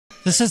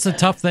This is the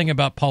tough thing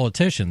about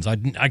politicians. I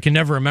can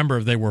never remember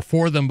if they were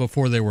for them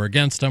before they were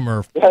against them,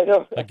 or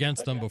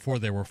against them before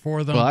they were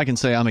for them. Well, I can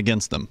say I'm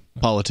against them.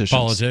 Politicians.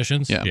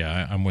 Politicians?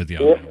 Yeah, I'm with you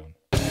on that one.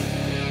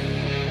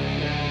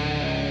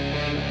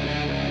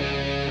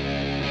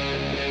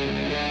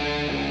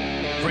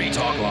 Free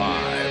Talk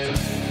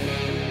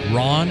Live.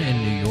 Ron in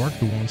New York,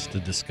 who wants to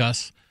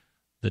discuss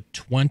the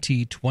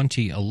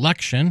 2020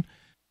 election.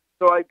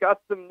 So I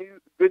got some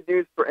good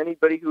news for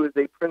anybody who is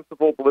a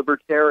principled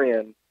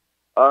libertarian.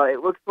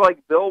 It looks like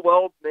Bill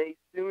Weld may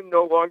soon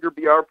no longer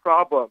be our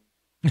problem.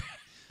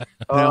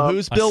 Now,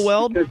 who's Bill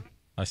Weld?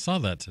 I saw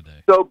that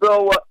today. So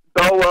Bill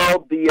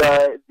Weld,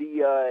 the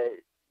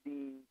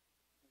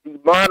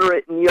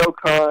moderate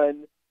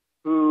neocon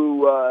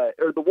who,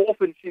 or the wolf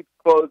in sheep's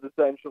clothes,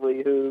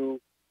 essentially, who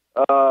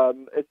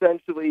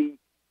essentially,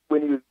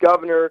 when he was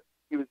governor,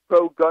 he was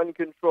pro-gun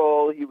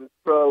control, he was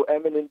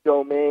pro-eminent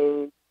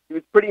domain. He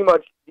was pretty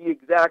much the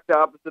exact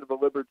opposite of a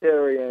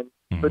libertarian.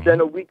 Mm-hmm. But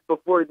then a week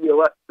before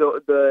the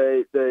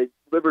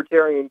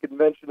Libertarian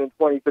convention in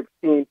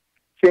 2016,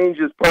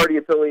 changed his party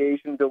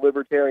affiliation to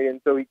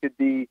Libertarian so he could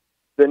be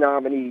the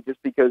nominee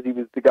just because he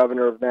was the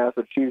governor of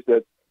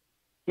Massachusetts.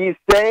 He's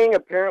saying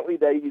apparently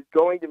that he's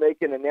going to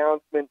make an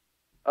announcement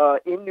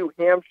in New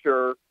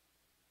Hampshire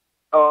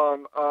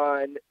on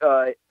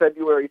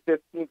February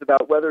 15th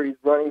about whether he's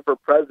running for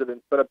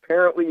president. But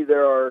apparently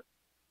there are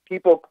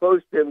people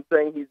close to him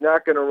saying he's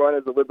not going to run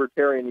as a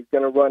libertarian.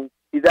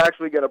 He's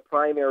actually going to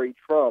primary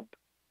Trump.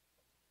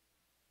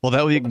 Well,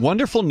 that would be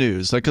wonderful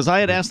news, because I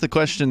had asked the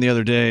question the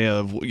other day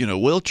of,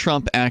 will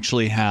Trump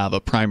actually have a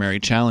primary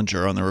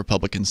challenger on the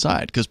Republican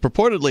side? Because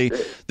purportedly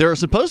there are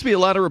supposed to be a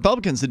lot of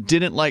Republicans that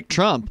didn't like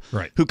Trump,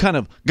 right, who kind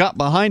of got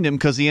behind him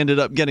because he ended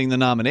up getting the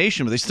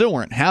nomination, but they still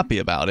weren't happy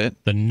about it.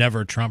 The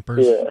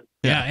never-Trumpers.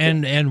 Yeah,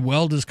 and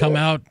Weld has come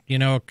out,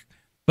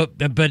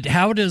 but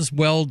how does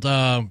Weld...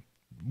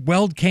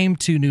 Weld came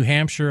to New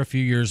Hampshire a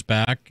few years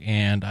back,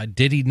 and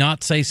did he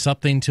not say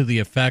something to the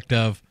effect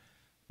of,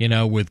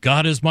 with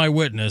God as my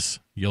witness,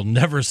 you'll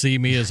never see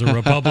me as a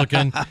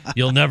Republican.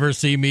 You'll never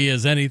see me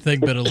as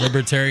anything but a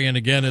libertarian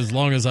again as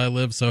long as I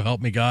live, so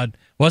help me God.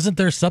 Wasn't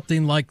there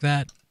something like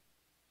that?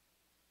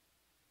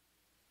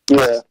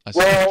 Yeah. I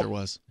think there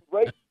was.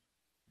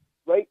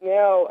 Right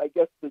now, I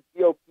guess the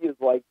GOP is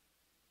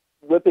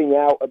flipping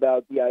out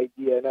about the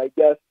idea, and I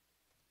guess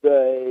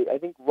I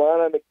think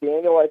Ronna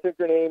McDaniel, I think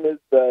her name is,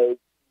 the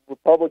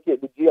Republican,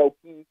 the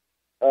GOP,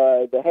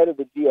 the head of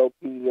the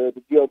GOP, or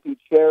the GOP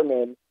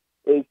chairman,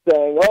 is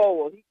saying, oh,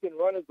 well, he can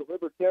run as a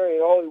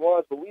libertarian all he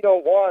wants, but we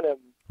don't want him.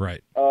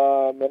 Right.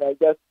 And I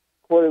guess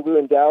Corey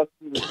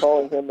Lewandowski was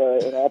calling him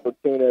an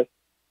opportunist.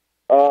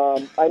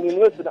 I mean,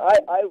 listen,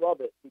 I love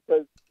it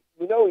because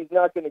he's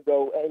not going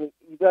to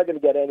he's not going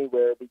to get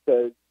anywhere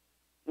because,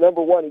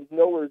 number one, he's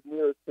nowhere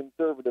near as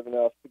conservative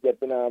enough to get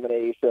the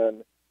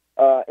nomination.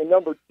 And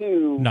number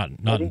two, not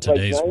in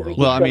today's world.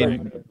 Well, I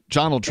mean,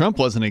 Donald Trump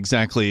wasn't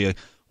exactly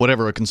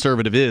whatever a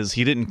conservative is.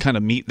 He didn't kind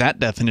of meet that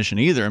definition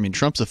either. I mean,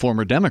 Trump's a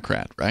former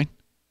Democrat, right?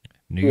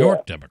 New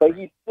York Democrat. But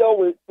he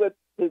still flipped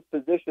his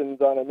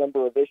positions on a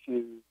number of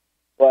issues.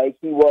 Like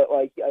he was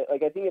I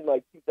think in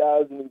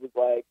 2000 he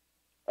was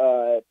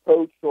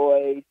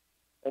pro-choice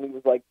and he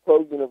was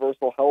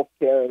pro-universal health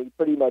care, and he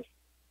pretty much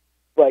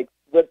flipped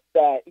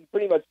that. He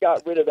pretty much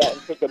got rid of that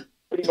and took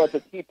pretty much a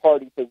Tea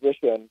Party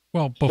position.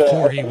 Well,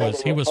 before he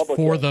was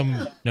for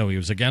them. No, he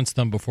was against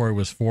them before he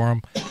was for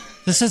them.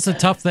 This is the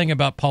tough thing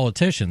about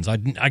politicians. I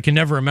can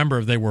never remember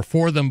if they were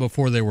for them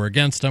before they were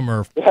against them,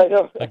 or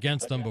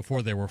against them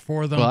before they were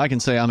for them. Well, I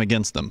can say I'm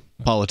against them.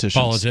 Politicians.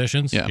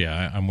 Politicians?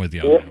 Yeah, I'm with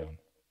you on that one.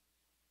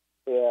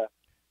 Yeah.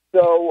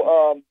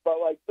 So, but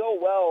Bill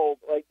Weld,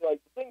 the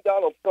thing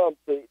Donald Trump,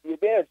 the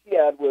advantage he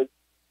had was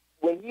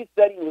when he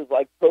said he was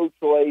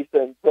pro-choice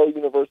and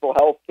pro-universal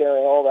health care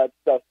and all that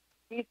stuff,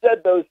 he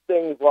said those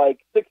things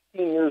 16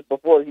 years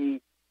before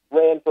he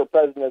ran for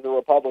president as a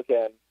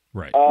Republican.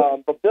 Right.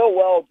 But Bill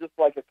Weld, just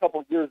a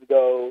couple years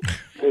ago,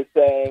 was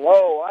saying,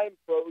 "Oh, I'm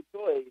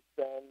pro-choice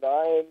and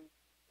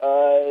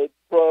I'm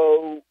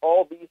pro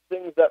all these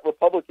things that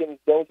Republicans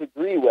don't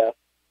agree with."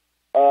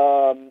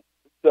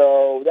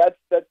 So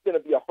that's going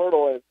to be a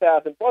hurdle in his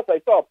path. And plus,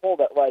 I saw a poll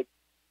that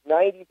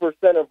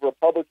 90% of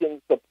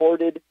Republicans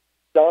supported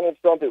Donald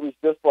Trump. It was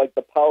just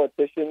the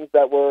politicians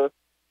that were.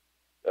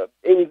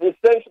 It was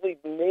essentially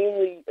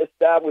mainly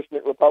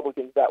establishment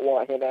Republicans that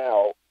want him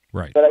out.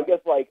 Right. But I guess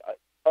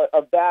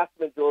a vast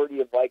majority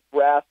of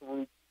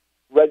grassroots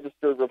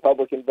registered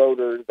Republican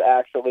voters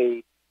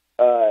actually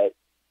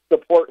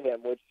support him,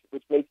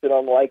 which makes it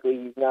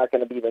unlikely he's not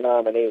going to be the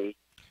nominee.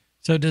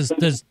 So does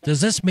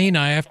this mean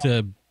I have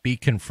to be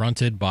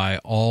confronted by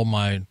all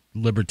my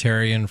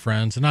libertarian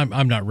friends, and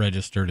I'm not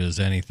registered as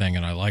anything,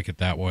 and I like it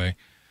that way,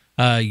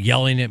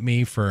 yelling at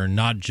me for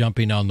not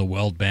jumping on the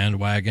Weld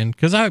bandwagon?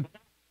 Because I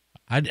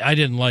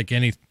didn't like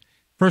any.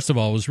 First of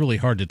all, it was really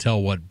hard to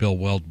tell what Bill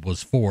Weld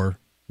was for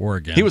or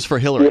against. He was for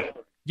Hillary.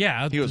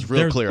 Yeah, he was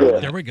real clear on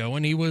that. There we go,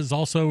 and he was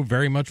also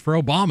very much for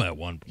Obama at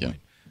one point.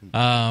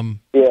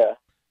 Yeah.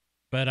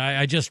 But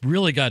I just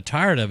really got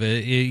tired of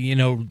it,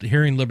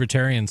 hearing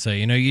libertarians say,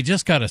 you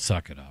just got to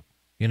suck it up.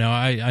 I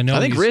know. I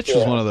think Rich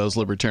was one of those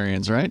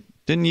libertarians, right?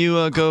 Didn't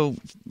you go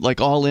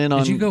like all in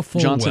on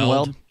Johnson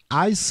Weld?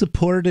 I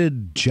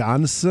supported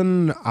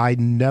Johnson. I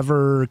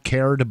never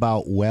cared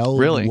about Weld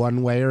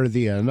one way or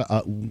the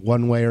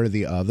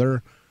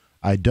other.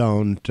 I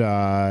don't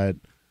have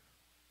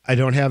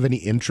any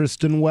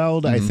interest in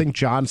Weld. I think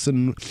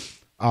Johnson.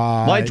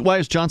 Why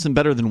is Johnson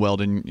better than Weld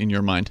in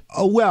your mind?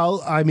 Oh,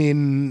 well, I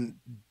mean,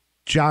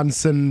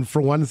 Johnson, for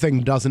one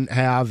thing, doesn't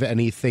have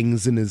any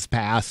things in his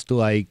past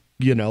like,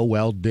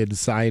 Weld did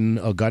sign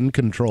a gun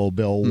control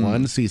bill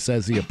once. He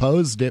says he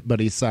opposed it, but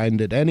he signed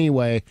it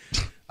anyway.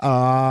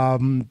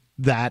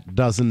 That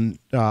doesn't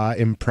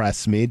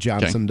impress me.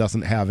 Johnson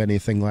doesn't have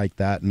anything like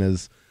that in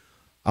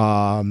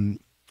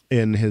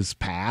his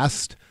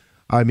past.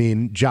 I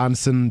mean,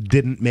 Johnson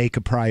didn't make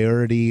a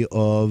priority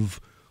of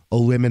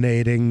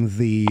eliminating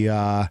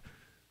the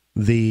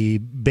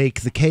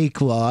bake the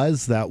cake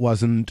laws. That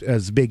wasn't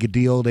as big a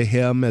deal to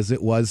him as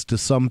it was to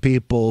some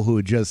people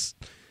who just,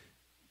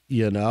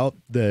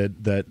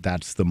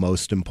 that's the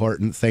most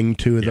important thing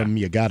to them.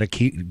 You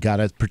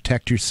gotta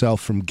protect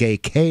yourself from gay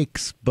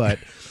cakes, but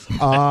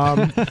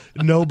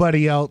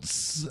nobody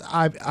else.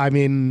 I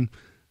mean,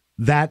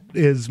 that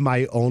is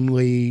my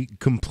only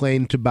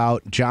complaint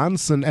about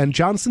Johnson. And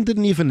Johnson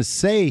didn't even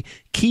say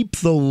keep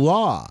the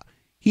law.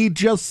 He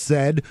just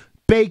said,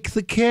 bake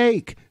the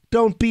cake.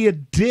 Don't be a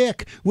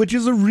dick, which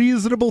is a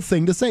reasonable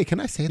thing to say. Can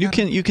I say that?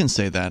 You can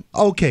say that.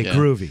 Okay,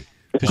 groovy.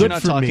 Because you're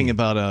not talking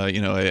about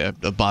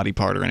a body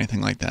part or anything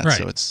like that,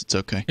 so it's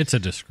okay. It's a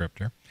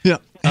descriptor. Yeah.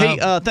 Hey,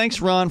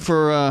 thanks, Ron,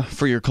 for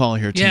your call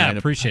here tonight. Yeah,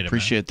 appreciate it.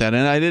 Appreciate that,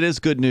 and it is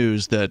good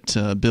news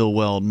that Bill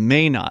Weld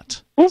may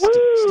not,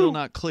 still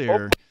not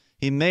clear.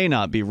 He may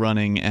not be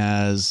running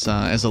as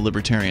a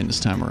libertarian this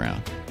time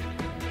around.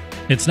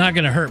 It's not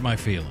going to hurt my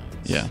feelings.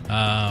 Yeah.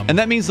 And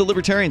that means the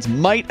libertarians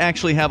might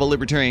actually have a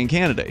libertarian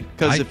candidate.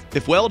 Because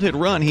if Weld had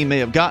run, he may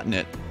have gotten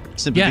it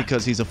simply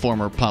because he's a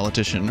former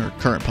politician or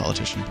current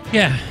politician.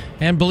 Yeah.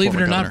 And believe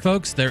it or not,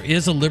 folks, there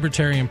is a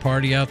libertarian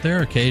party out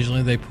there.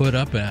 Occasionally they put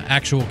up an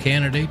actual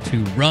candidate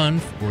to run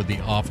for the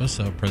office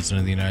of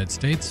President of the United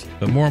States.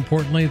 But more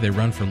importantly, they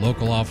run for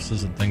local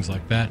offices and things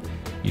like that.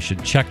 You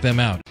should check them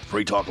out.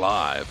 Free Talk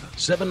Live,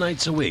 7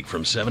 nights a week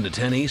from 7 to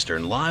 10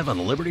 Eastern, live on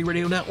the Liberty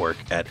Radio Network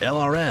at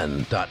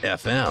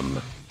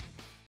LRN.FM.